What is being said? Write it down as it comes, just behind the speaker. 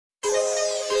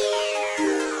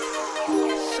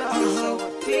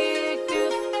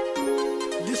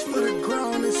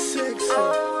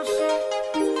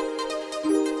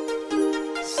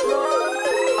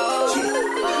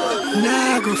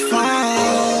Niagara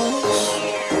Falls,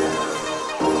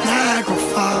 Niagara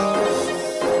Falls,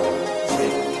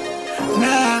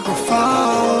 Niagara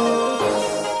Falls,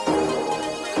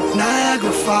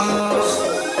 Niagara Falls.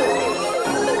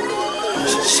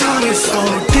 Shawty so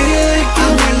thick,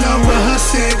 I'm in love with her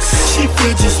sex. She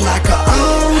feel just like a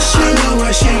ocean, I know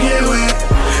when she get wet.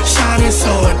 Shawty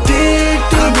so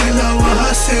addicted, I'm in love with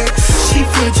her sex. She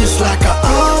feel just like a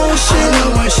ocean, I know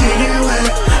when she get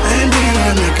wet. And then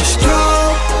that nigga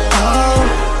strong, oh,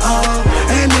 oh.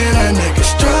 And then that nigga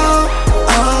strong,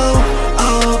 oh,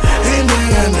 oh. And then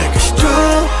that nigga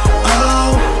strong,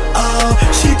 oh, oh.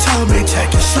 She told me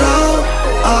take it slow,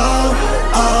 oh,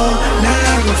 oh.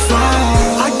 Niagara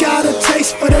Falls. I got a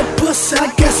taste for that pussy,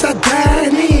 I guess I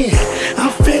dive in.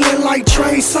 I'm feeling like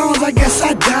Trey Songz, I guess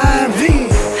I dive in.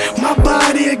 My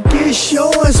body against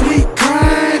yours, we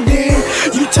grinding.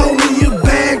 You told me you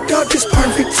bagged up, this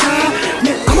perfect time.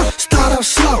 Then I'ma start off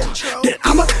slow, then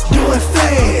I'ma do it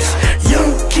fast.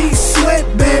 Young Key Sweat,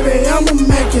 baby, I'ma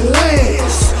make it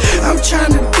last. I'm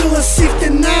tryna do a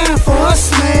 69 for a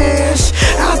smash.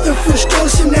 Out the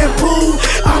frustration, that pool,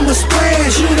 I'ma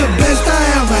splash. You the best I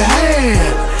ever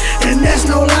had, and that's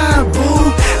no lie, boo.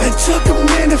 It took a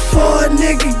minute for a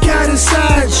nigga got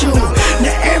inside you.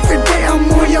 Now every day I'm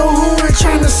on your horn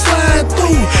tryna slide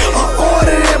through. I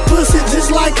order that pussy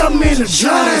just like I'm in a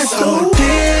drive-thru. So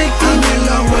thick, I'm in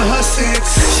love with her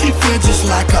sex. She feel just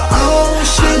like a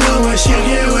ocean, I know when she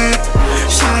get wet.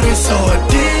 Shawty so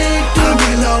addicted, I'm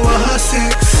in love with her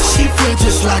sex. She feel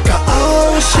just like a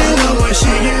ocean, I know when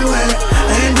she get wet.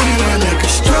 And then that nigga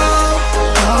strong,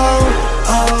 oh,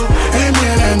 oh. And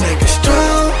then that nigga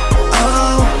strong,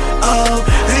 oh, oh.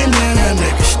 And then that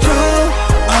nigga strong,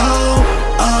 oh,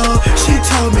 oh. She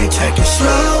told me take it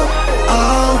slow,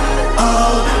 oh,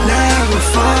 oh. Niagara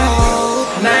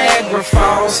Falls, Niagara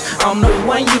Falls, I'm the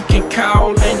one you can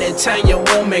call anytime you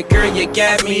want me, girl. You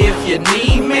got me if you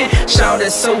need me. Shawty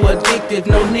so addictive,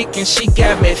 no nicking, she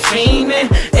got me fiending.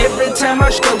 Every time I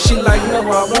stroke, she like, no,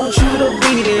 I want you to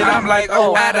beat it. I'm like,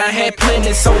 oh, I done had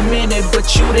plenty, so many,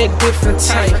 but you that different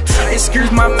type.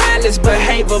 Excuse my mindless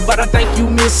behavior, but I think you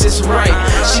miss is right.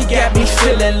 She got me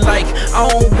feeling like I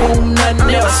don't want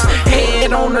nothing else.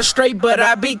 Head on her straight, but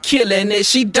I be killing it.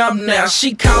 She dumb now,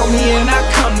 she call me and I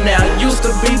come now. Used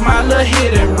to be my little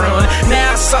hit and run.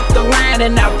 Now I suck the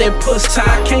lining out that puss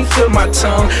tie, can't feel my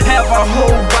tongue. Have a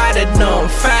whole body numb,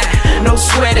 fine, no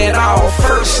sweat at all.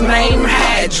 First name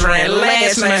Hydrant,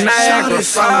 last name Niagara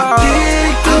Falls.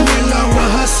 I'm in love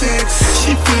with her sex.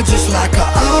 She feel just like a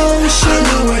ocean, I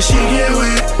know when she get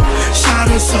wet.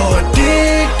 Shawty so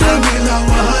addicted, I'm in love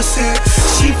with her sex.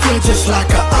 She feel just like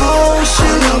a ocean,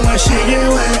 I know when she get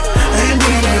wet. And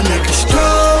then that nigga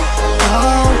strong,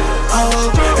 oh, oh.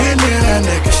 And then that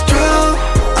nigga strong,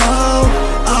 oh,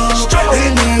 oh.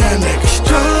 And then that nigga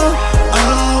strong,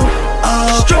 oh,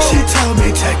 oh. She told me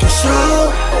take it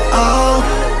slow, oh,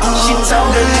 oh. She told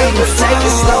me nigga take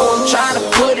it slow, I'm tryna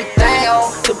put it down.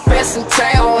 The best in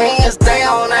town, hands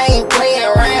down, I ain't playing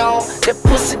around. That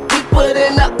pussy deeper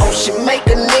than the ocean, make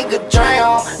a nigga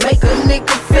drown. Make a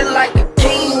nigga feel like a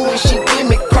king when she give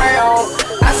me crown.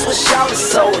 I swear shawty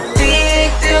so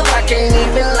addictive, I can't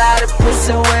even lie. The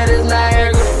pussy wet as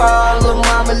Niagara Falls, lil'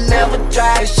 mama never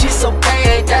tried. She so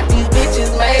bad, got these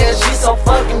bitches mad, she so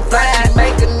fucking fly.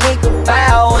 Make a nigga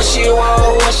bow when she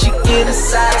want, when she get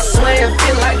inside. I swear it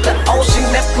feel like the ocean,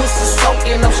 that pussy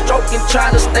soaking. I'm stroking,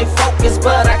 trying to stay focused,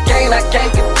 but I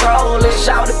can't control it.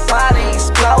 Shawty body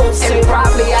explosive, and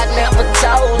probably I never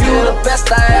told you the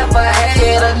best I ever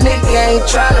had. A nigga ain't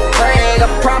tryna brag, I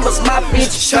promise my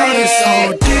bitch Shawty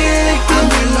so thick, I'm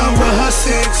in love with her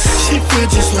sex. She feel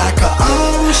just like a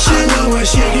ocean, I know when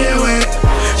she get wet.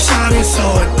 Shawty so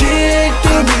addicted,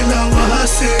 I'm in love with her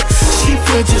sex. She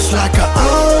feel just like a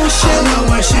ocean, I know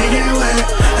when she get wet.